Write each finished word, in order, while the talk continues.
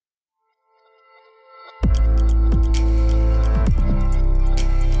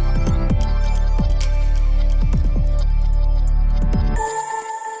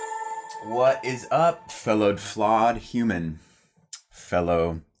What is up, fellow flawed human,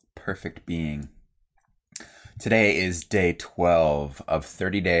 fellow perfect being? Today is day 12 of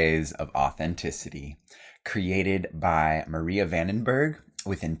 30 Days of Authenticity, created by Maria Vandenberg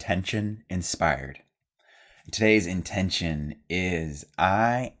with intention inspired. Today's intention is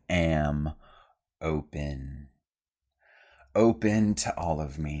I am open. Open to all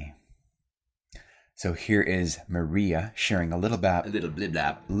of me. So here is Maria sharing a little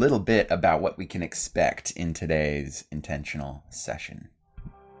bit about what we can expect in today's intentional session.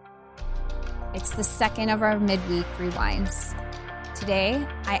 It's the second of our midweek rewinds. Today,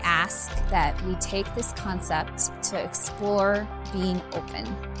 I ask that we take this concept to explore being open.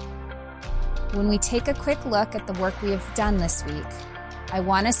 When we take a quick look at the work we have done this week, I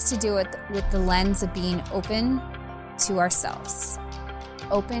want us to do it with the lens of being open to ourselves.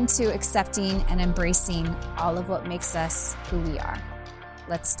 Open to accepting and embracing all of what makes us who we are.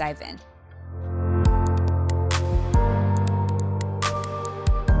 Let's dive in.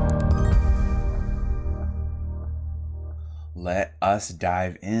 Let us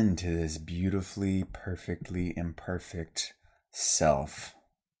dive into this beautifully, perfectly imperfect self.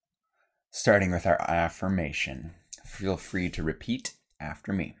 Starting with our affirmation. Feel free to repeat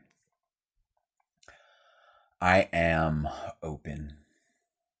after me. I am open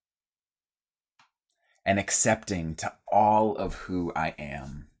and accepting to all of who I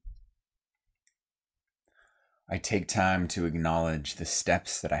am. I take time to acknowledge the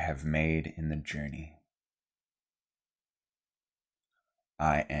steps that I have made in the journey.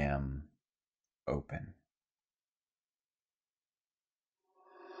 I am open.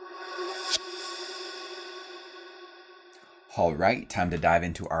 All right, time to dive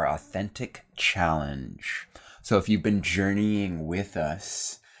into our authentic challenge. So if you've been journeying with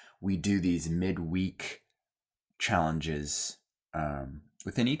us, we do these midweek challenges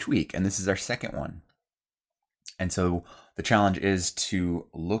within each week, and this is our second one. And so the challenge is to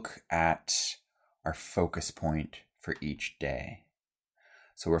look at our focus point for each day.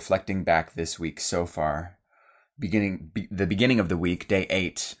 So reflecting back this week so far, the beginning of the week, day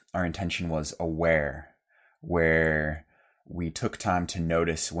 8, our intention was aware, where we took time to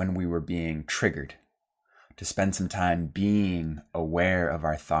notice when we were being triggered, to spend some time being aware of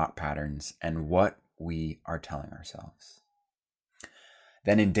our thought patterns and what we are telling ourselves.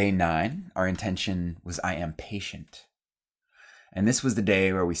 Then in day 9, our intention was I am patient. And this was the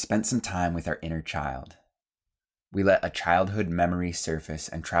day where we spent some time with our inner child. We let a childhood memory surface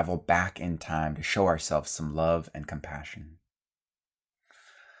and travel back in time to show ourselves some love and compassion.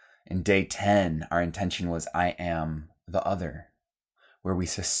 In day 10, our intention was I am the other, where we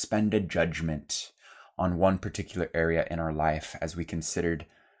suspended judgment on one particular area in our life as we considered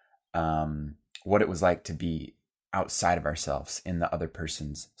what it was like to be outside of ourselves in the other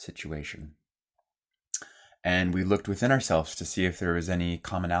person's situation. And we looked within ourselves to see if there was any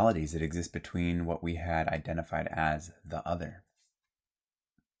commonalities that exist between what we had identified as the other.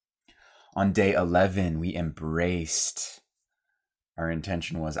 On day 11, we embraced. Our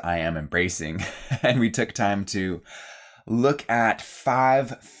intention was I am embracing. And we took time to look at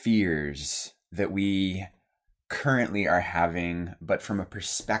 5 fears that we currently are having, but from a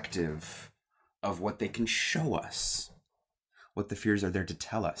perspective of what they can show us, what the fears are there to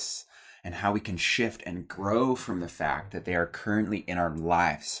tell us, and how we can shift and grow from the fact that they are currently in our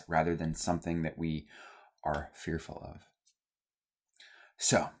lives rather than something that we are fearful of.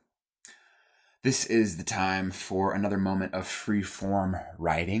 So, this is the time for another moment of free-form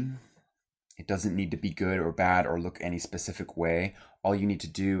writing. It doesn't need to be good or bad or look any specific way. All you need to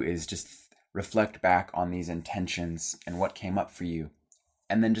do is just reflect back on these intentions and what came up for you,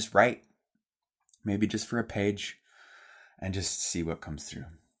 and then just write, maybe just for a page, and just see what comes through.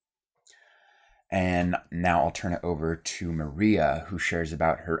 And now I'll turn it over to Maria, who shares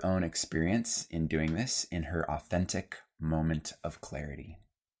about her own experience in doing this in her authentic moment of clarity.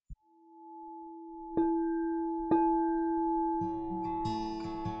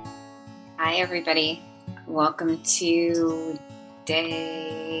 Hi, everybody. Welcome to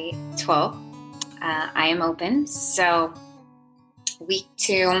day 12. I am open. So week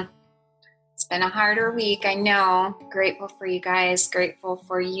 2, it's been a harder week. I know. Grateful for you guys. Grateful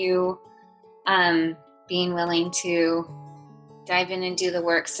for you being willing to dive in and do the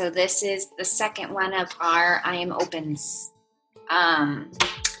work. So this is the second one of our I am opens.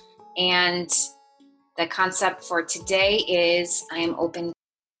 And the concept for today is I am open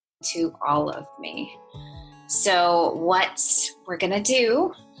to all of me. So what we're going to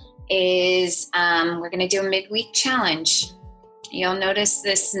do is we're going to do a midweek challenge. You'll notice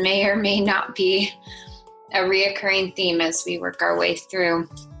this may or may not be a reoccurring theme as we work our way through.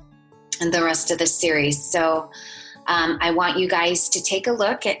 the rest of the series. So I want you guys to take a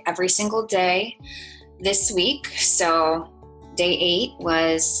look at every single day this week. So day 8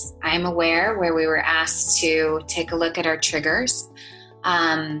 was I'm aware, where we were asked to take a look at our triggers.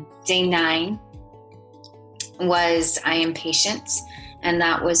 Day 9 was I am patient. And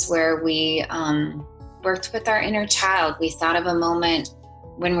that was where we worked with our inner child. We thought of a moment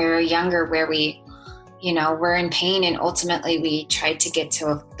when we were younger where we, were in pain, and ultimately we tried to get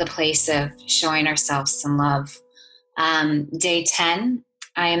to the place of showing ourselves some love. Day 10,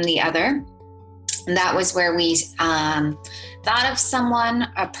 I am the other. And that was where we thought of someone,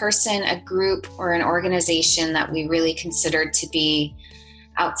 a person, a group, or an organization that we really considered to be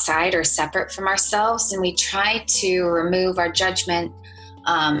outside or separate from ourselves. And we tried to remove our judgment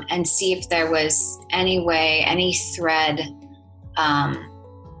and see if there was any way, any thread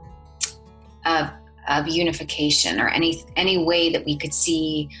of unification, or any way that we could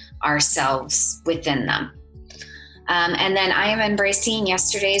see ourselves within them. And then I am embracing.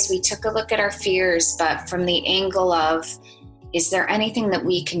 Yesterday's, we took a look at our fears, but from the angle of, is there anything that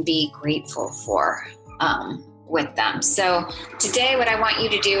we can be grateful for with them? So today what I want you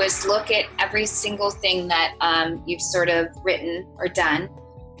to do is look at every single thing that you've sort of written or done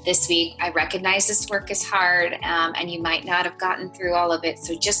this week. I recognize this work is hard, and you might not have gotten through all of it.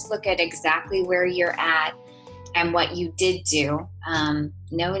 So just look at exactly where you're at and what you did do.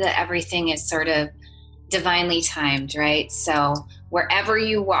 Know that everything is sort of divinely timed, right? So wherever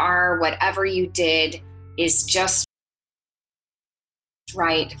you are, whatever you did is just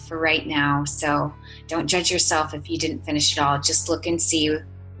right for right now. So don't judge yourself if you didn't finish it all. Just look and see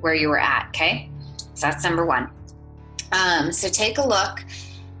where you were at, okay? So that's number 1. So take a look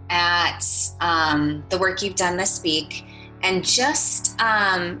at the work you've done this week and just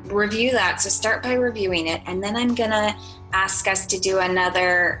review that. So start by reviewing it, and then I'm gonna ask us to do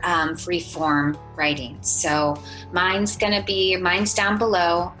another free form writing. So mine's down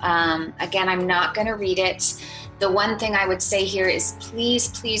below. Again, I'm not gonna read it. The one thing I would say here is please,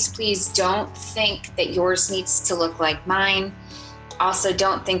 please, please don't think that yours needs to look like mine. Also,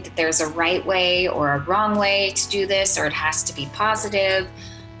 don't think that there's a right way or a wrong way to do this, or it has to be positive,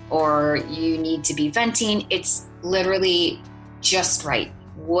 or you need to be venting. It's literally just right.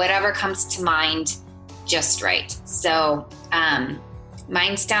 Whatever comes to mind, just right. So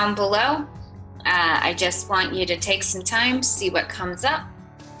mine's down below. I just want you to take some time, see what comes up,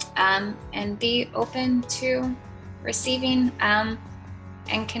 and be open to receiving and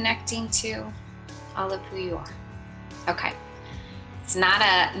connecting to all of who you are. Okay. It's not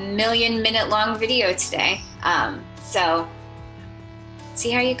a 1,000,000-minute long video today. So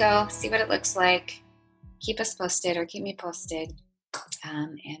see how you go, see what it looks like. Keep us posted, or keep me posted.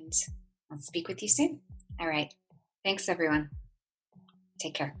 And I'll speak with you soon. All right. Thanks, everyone.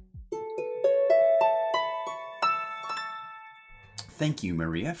 Take care. Thank you,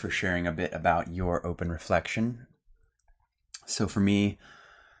 Maria, for sharing a bit about your open reflection. So for me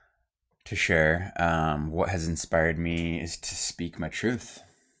to share, what has inspired me is to speak my truth.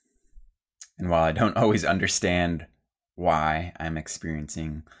 And while I don't always understand why I'm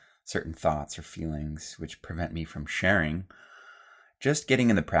experiencing certain thoughts or feelings which prevent me from sharing, just getting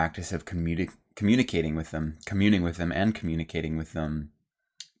in the practice of communicating with them, communing with them, and communicating with them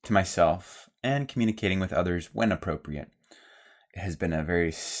to myself and communicating with others when appropriate, it has been a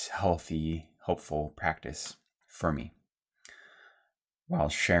very healthy, hopeful practice for me. While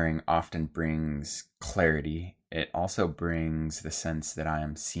sharing often brings clarity, it also brings the sense that I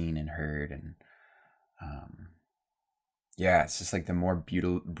am seen and heard. And it's just like the more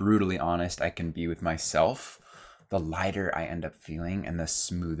brutally honest I can be with myself, the lighter I end up feeling and the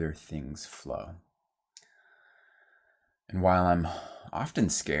smoother things flow. And while I'm often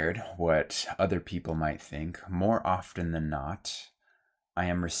scared what other people might think, more often than not, I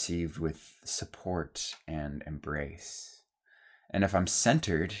am received with support and embrace. And if I'm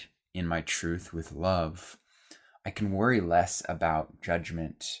centered in my truth with love, I can worry less about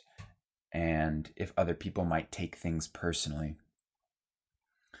judgment and if other people might take things personally.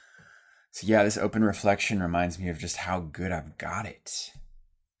 So this open reflection reminds me of just how good I've got it.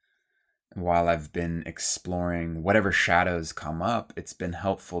 And while I've been exploring whatever shadows come up, it's been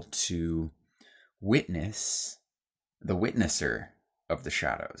helpful to witness the witnesser of the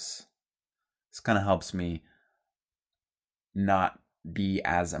shadows. This kind of helps me not be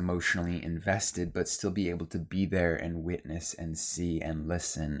as emotionally invested, but still be able to be there and witness and see and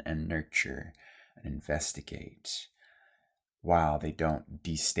listen and nurture and investigate, while they don't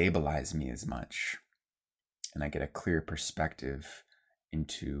destabilize me as much. And I get a clear perspective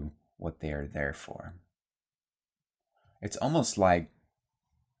into what they are there for. It's almost like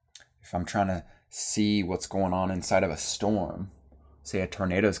If I'm trying to see what's going on inside of a storm, say a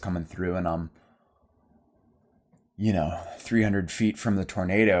tornado's coming through and I'm 300 feet from the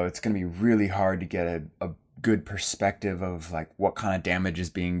tornado, it's going to be really hard to get a good perspective of like what kind of damage is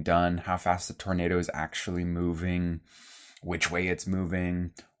being done, how fast the tornado is actually moving, which way it's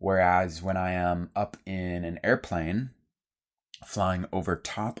moving. Whereas when I am up in an airplane flying over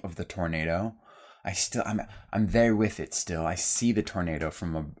top of the tornado, I'm there with it still. I see the tornado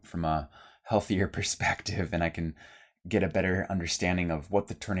from a healthier perspective, and I can get a better understanding of what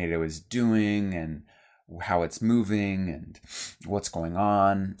the tornado is doing and how it's moving and what's going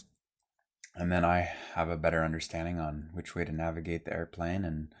on. And then I have a better understanding on which way to navigate the airplane.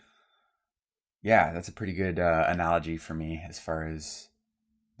 And yeah, that's a pretty good analogy for me as far as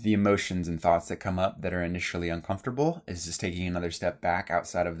the emotions and thoughts that come up that are initially uncomfortable, is just taking another step back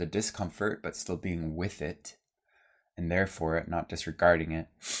outside of the discomfort, but still being with it and there for it, not disregarding it,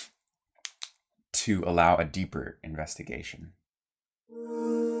 to allow a deeper investigation.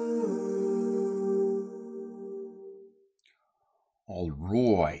 All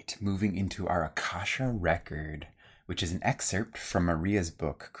right, moving into our Akasha record, which is an excerpt from Maria's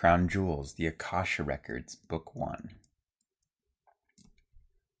book, Crown Jewels, The Akasha Records, Book 1.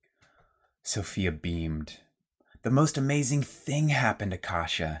 Sophia beamed. The most amazing thing happened,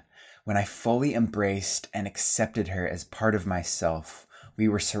 Akasha. When I fully embraced and accepted her as part of myself, we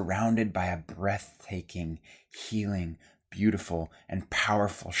were surrounded by a breathtaking, healing, beautiful, and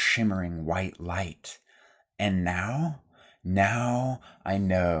powerful shimmering white light. And now I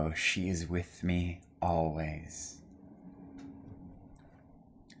know she is with me always.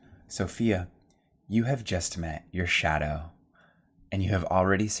 Sophia, you have just met your shadow, and you have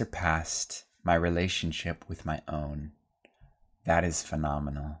already surpassed my relationship with my own. That is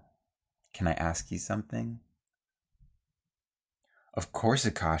phenomenal. Can I ask you something? Of course,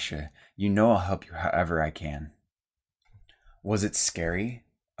 Akasha. You know I'll help you however I can. Was it scary?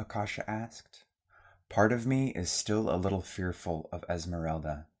 Akasha asked. Part of me is still a little fearful of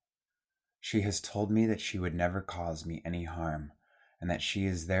Esmeralda. She has told me that she would never cause me any harm, and that she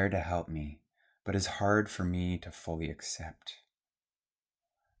is there to help me, but is hard for me to fully accept.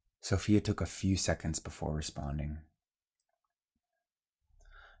 Sophia took a few seconds before responding.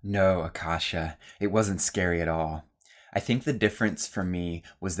 No, Akasha, it wasn't scary at all. I think the difference for me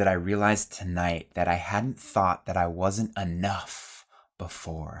was that I realized tonight that I hadn't thought that I wasn't enough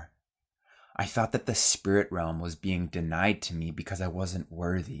before. I thought that the spirit realm was being denied to me because I wasn't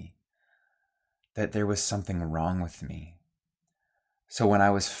worthy, that there was something wrong with me. So when I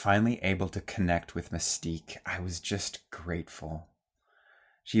was finally able to connect with Mystique, I was just grateful.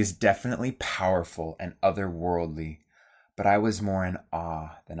 She is definitely powerful and otherworldly, but I was more in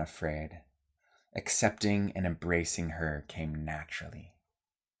awe than afraid. Accepting and embracing her came naturally.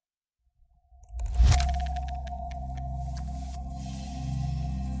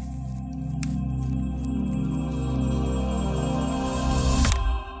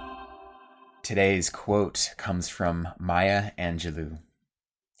 Today's quote comes from Maya Angelou,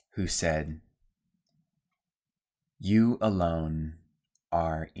 who said, "You alone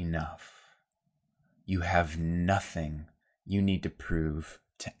are enough. You have nothing you need to prove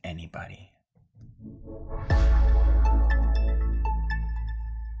to anybody."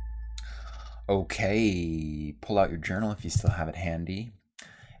 Okay, pull out your journal if you still have it handy.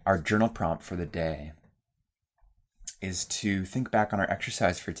 Our journal prompt for the day is to think back on our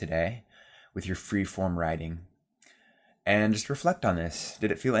exercise for today with your free form writing and just reflect on this.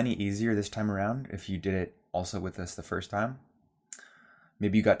 Did it feel any easier this time around if you did it also with us the first time?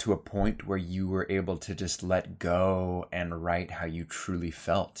 Maybe you got to a point where you were able to just let go and write how you truly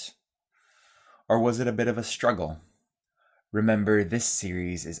felt. Or was it a bit of a struggle? Remember, this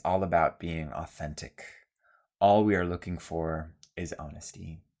series is all about being authentic. All we are looking for is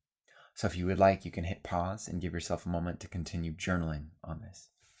honesty. So if you would like, you can hit pause and give yourself a moment to continue journaling on this.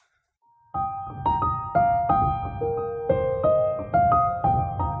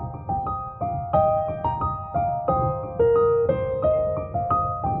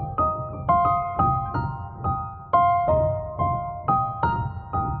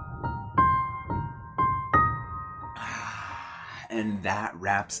 And that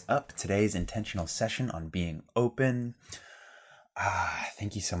wraps up today's intentional session on being open.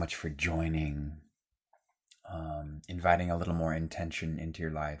 Thank you so much for joining, inviting a little more intention into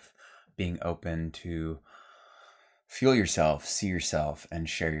your life, being open to feel yourself, see yourself, and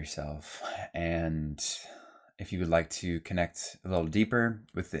share yourself. And if you would like to connect a little deeper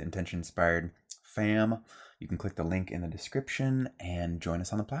with the Intention Inspired fam, you can click the link in the description and join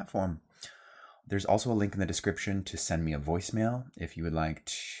us on the platform. There's also a link in the description to send me a voicemail if you would like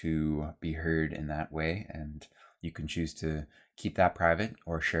to be heard in that way. And you can choose to keep that private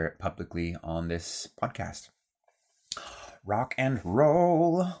or share it publicly on this podcast. Rock and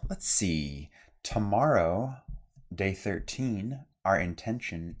roll. Let's see. Tomorrow, day 13, our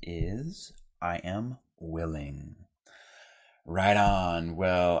intention is I am willing. Right on.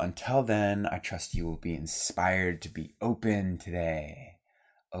 Well, until then, I trust you will be inspired to be open today.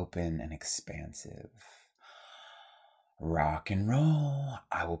 Open and expansive. Rock and roll.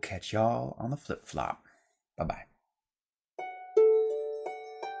 I will catch y'all on the flip flop. Bye-bye.